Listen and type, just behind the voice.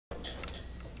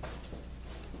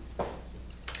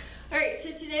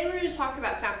Today we're going to talk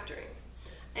about factoring.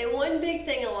 And one big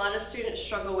thing a lot of students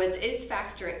struggle with is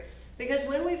factoring, because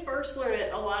when we first learn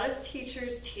it, a lot of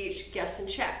teachers teach guess and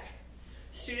check.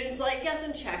 Students like guess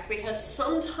and check because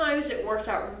sometimes it works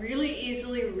out really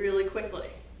easily, really quickly.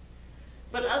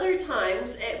 But other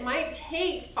times it might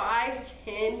take 5,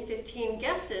 10, 15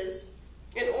 guesses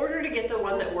in order to get the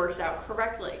one that works out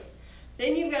correctly.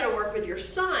 Then you've got to work with your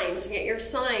signs and get your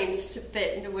signs to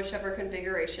fit into whichever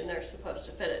configuration they're supposed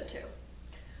to fit into.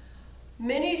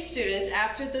 Many students,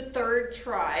 after the third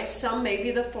try, some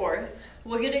maybe the fourth,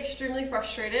 will get extremely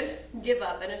frustrated, give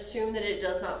up, and assume that it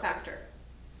does not factor.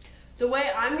 The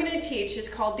way I'm going to teach is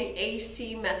called the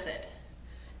AC method,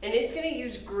 and it's going to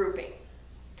use grouping.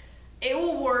 It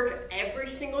will work every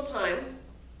single time.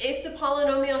 If the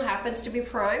polynomial happens to be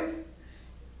prime,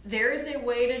 there is a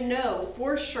way to know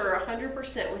for sure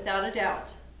 100% without a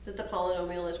doubt that the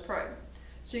polynomial is prime.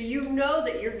 So you know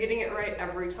that you're getting it right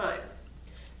every time.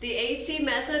 The AC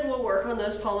method will work on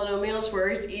those polynomials where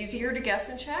it's easier to guess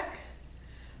and check,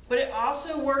 but it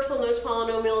also works on those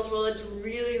polynomials where it's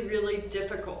really, really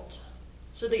difficult.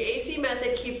 So the AC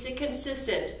method keeps it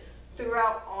consistent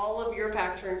throughout all of your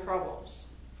factoring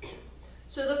problems.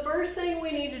 So the first thing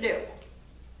we need to do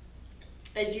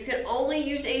is you can only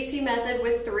use AC method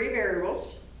with three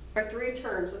terms. We've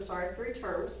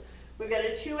got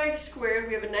a 2x squared,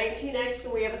 we have a 19x,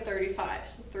 and we have a 35,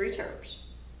 so 3 terms.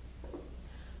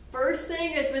 First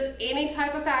thing is with any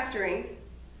type of factoring,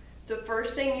 the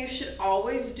first thing you should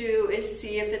always do is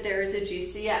see if there is a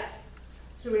GCF.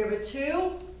 So we have a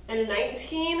 2 and a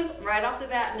 19, right off the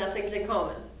bat, nothing's in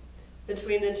common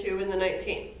between the 2 and the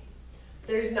 19.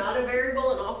 There's not a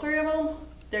variable in all three of them.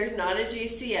 There's not a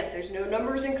GCF. There's no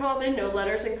numbers in common, no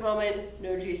letters in common,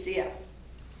 no GCF.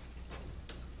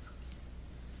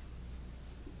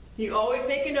 You always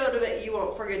make a note of it, you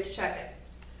won't forget to check it.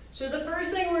 So the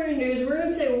first thing we're going to do is we're going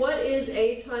to say, what is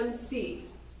A times C?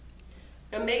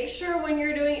 Now make sure when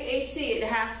you're doing AC, it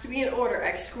has to be in order.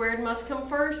 X squared must come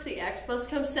first, the x must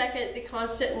come second, the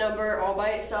constant number all by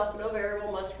itself, no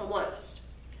variable, must come last.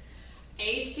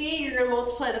 AC, you're going to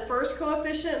multiply the first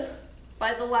coefficient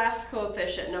by the last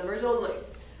coefficient, numbers only.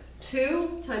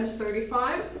 2 times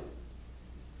 35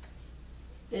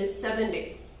 is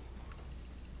 70.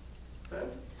 Okay.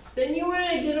 Then you want to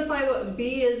identify what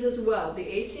B is as well. The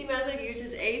AC method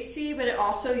uses AC, but it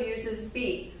also uses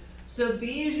B. So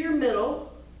B is your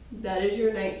middle, that is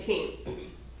your 19.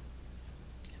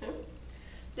 Okay.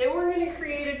 Then we're going to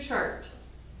create a chart.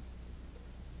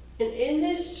 And in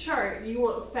this chart, you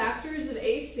want factors of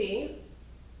AC,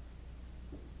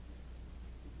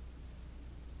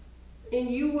 and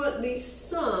you want the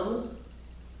sum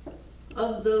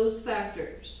of those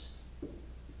factors.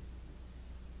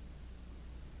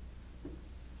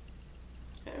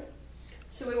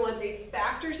 So we want the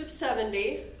factors of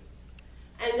 70,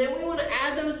 and then we want to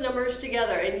add those numbers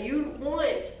together, and you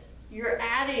want your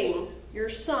adding, your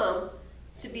sum,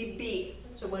 to be B.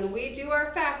 So when we do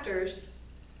our factors,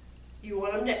 you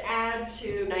want them to add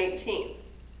to 19.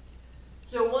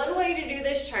 So one way to do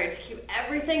this chart to keep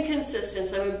everything consistent,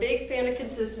 so I'm a big fan of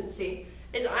consistency,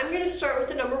 is I'm going to start with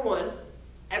the number 1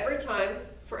 every time,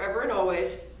 forever and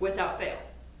always, without fail.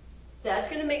 That's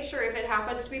going to make sure if it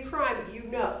happens to be prime, you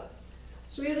know.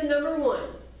 So we have the number 1.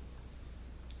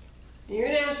 And you're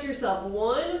going to ask yourself,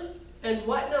 1 and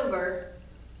what number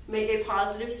make a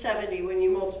positive 70 when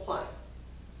you multiply?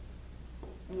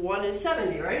 1 and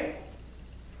 70, right?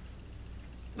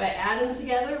 If I add them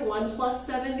together, 1 plus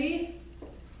 70,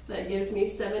 that gives me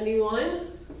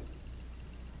 71.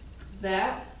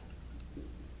 That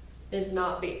is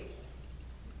not B.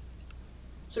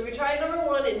 So we tried number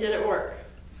 1, it didn't work.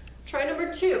 Try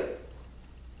number 2.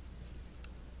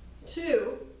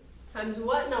 2 times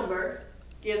what number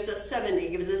gives us 70,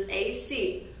 gives us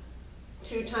AC?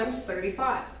 2 times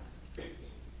 35.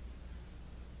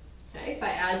 Okay, if I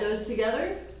add those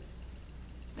together,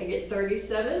 I get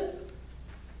 37.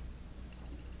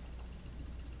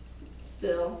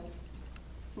 Still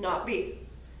not B.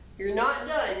 You're not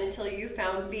done until you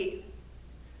found B.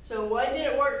 So 1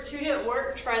 didn't work, 2 didn't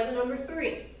work, try the number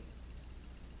 3.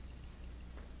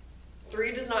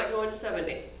 3 does not go into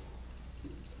 70.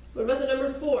 What about the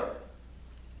number 4?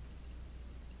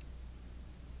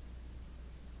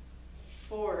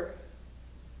 4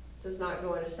 does not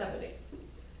go into 70.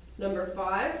 Number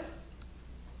 5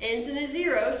 ends in a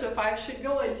 0, so 5 should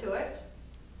go into it.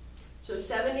 So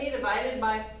 70 divided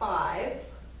by 5,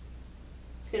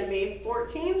 it's going to be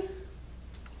 14.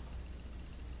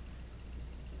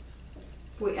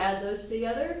 If we add those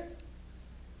together,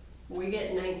 we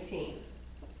get 19.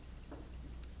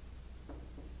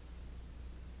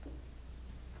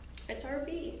 It's our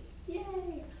B.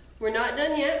 Yay! We're not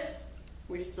done yet.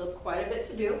 We still have quite a bit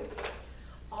to do.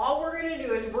 All we're going to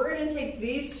do is we're going to take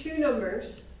these two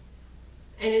numbers,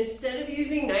 and instead of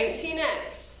using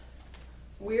 19x,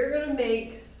 we're going to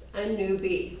make a new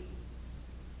b.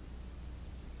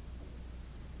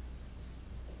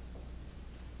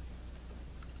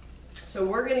 So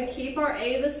we're going to keep our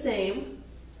a the same,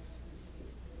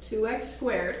 2x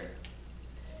squared,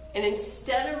 and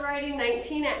instead of writing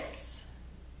 19x,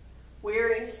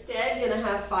 we're instead going to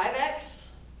have 5x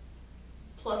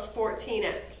plus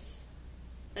 14x.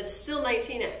 That's still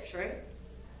 19x, right?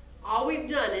 All we've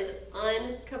done is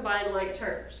uncombined like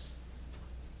terms.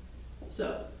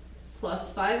 So,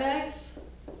 plus 5x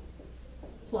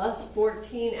plus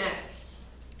 14x.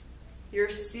 Your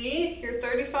c, your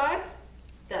 35,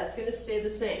 that's going to stay the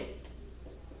same.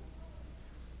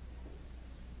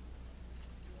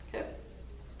 Okay?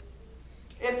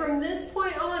 And from this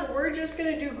point on, we're just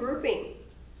going to do grouping.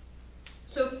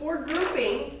 So for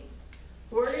grouping,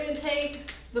 we're going to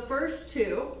take the first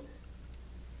two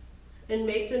and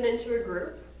make them into a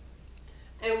group.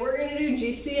 And we're going to do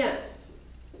GCF.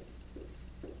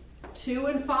 2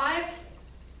 and 5,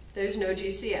 there's no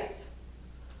GCF.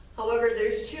 However,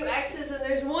 there's two x's and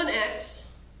there's one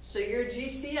x, so your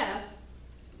GCF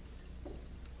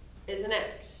is an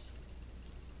x.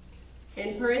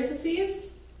 In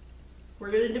parentheses,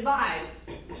 we're going to divide.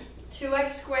 2x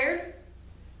squared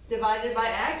divided by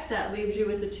x, that leaves you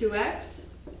with the 2x.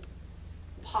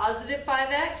 Positive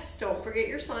 5x, don't forget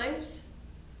your signs,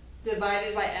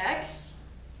 divided by x,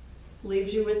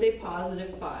 leaves you with a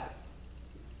positive 5.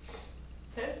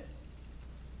 Okay?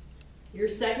 Your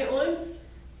second ones,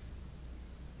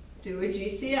 do a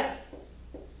GCF.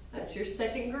 That's your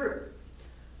second group.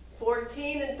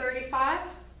 14 and 35,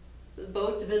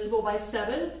 both divisible by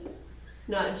 7.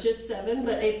 Not just 7,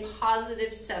 but a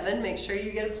positive 7. Make sure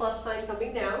you get a plus sign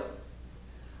coming down.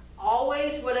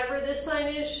 Always, whatever this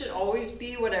sign is, should always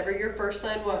be whatever your first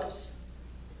sign was.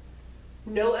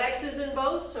 No x's in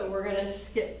both, so we're going to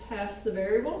skip past the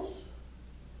variables.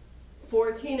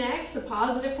 14x, a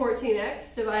positive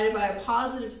 14x, divided by a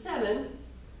positive 7,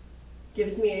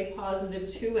 gives me a positive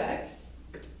 2x.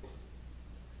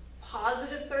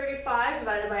 Positive 35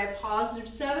 divided by a positive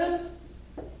 7,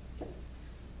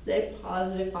 a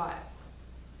positive 5.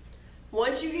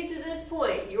 Once you get to this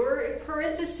point, your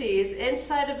parentheses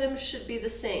inside of them should be the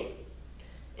same.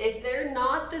 If they're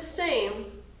not the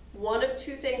same, one of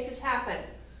two things has happened.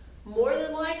 More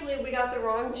than likely, we got the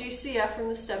wrong GCF from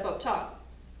the step up top.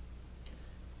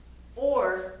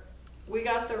 Or we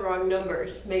got the wrong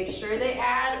numbers. Make sure they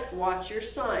add, watch your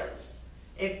signs.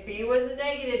 If b was a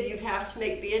negative, you'd have to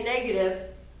make b a negative.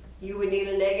 You would need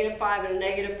a negative 5 and a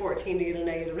negative 14 to get a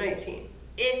negative 19.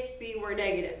 If b were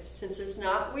negative. Since it's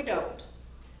not, we don't.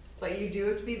 But you do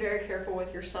have to be very careful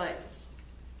with your signs.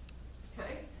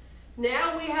 Okay.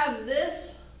 Now we have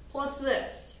this plus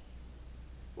this.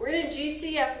 We're going to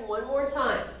GCF one more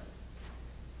time.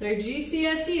 Now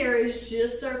GCF here is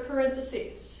just our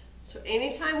parentheses. So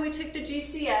anytime we took the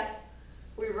GCF,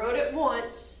 we wrote it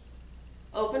once,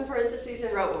 open parentheses,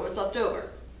 and wrote what was left over.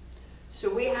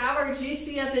 So we have our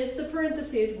GCF is the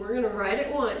parentheses. We're going to write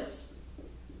it once.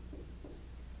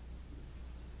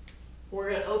 We're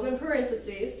going to open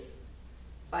parentheses.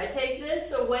 If I take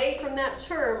this away from that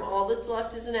term, all that's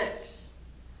left is an x.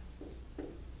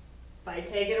 If I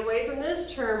take it away from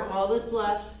this term, all that's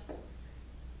left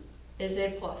is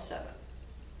a plus 7.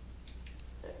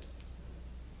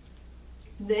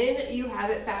 Then you have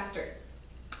it factored.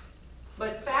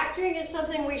 But factoring is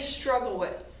something we struggle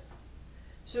with.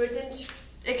 So it's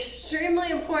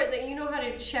extremely important that you know how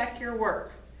to check your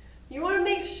work. You want to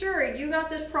make sure you got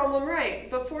this problem right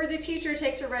before the teacher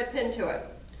takes a red pen to it.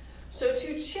 So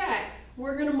to check,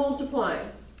 we're going to multiply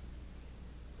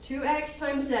 2x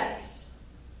times x,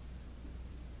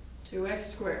 2x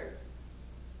squared,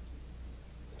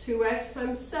 2x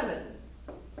times 7,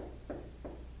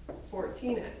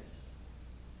 14x,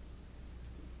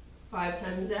 5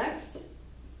 times x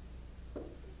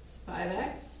is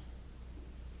 5x,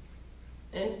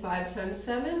 and 5 times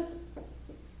 7,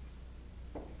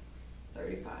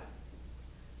 35.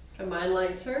 Combine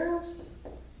like terms.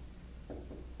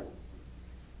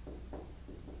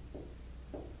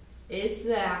 Is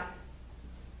that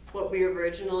what we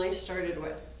originally started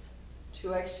with?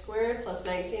 2x squared plus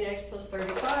 19x plus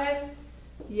 35.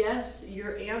 Yes,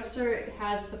 your answer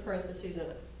has the parentheses in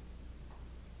it.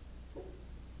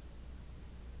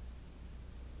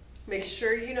 Make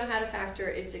sure you know how to factor.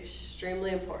 It's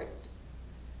extremely important.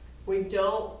 We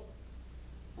don't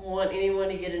want anyone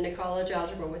to get into college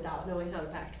algebra without knowing how to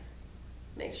factor.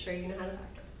 Make sure you know how to factor.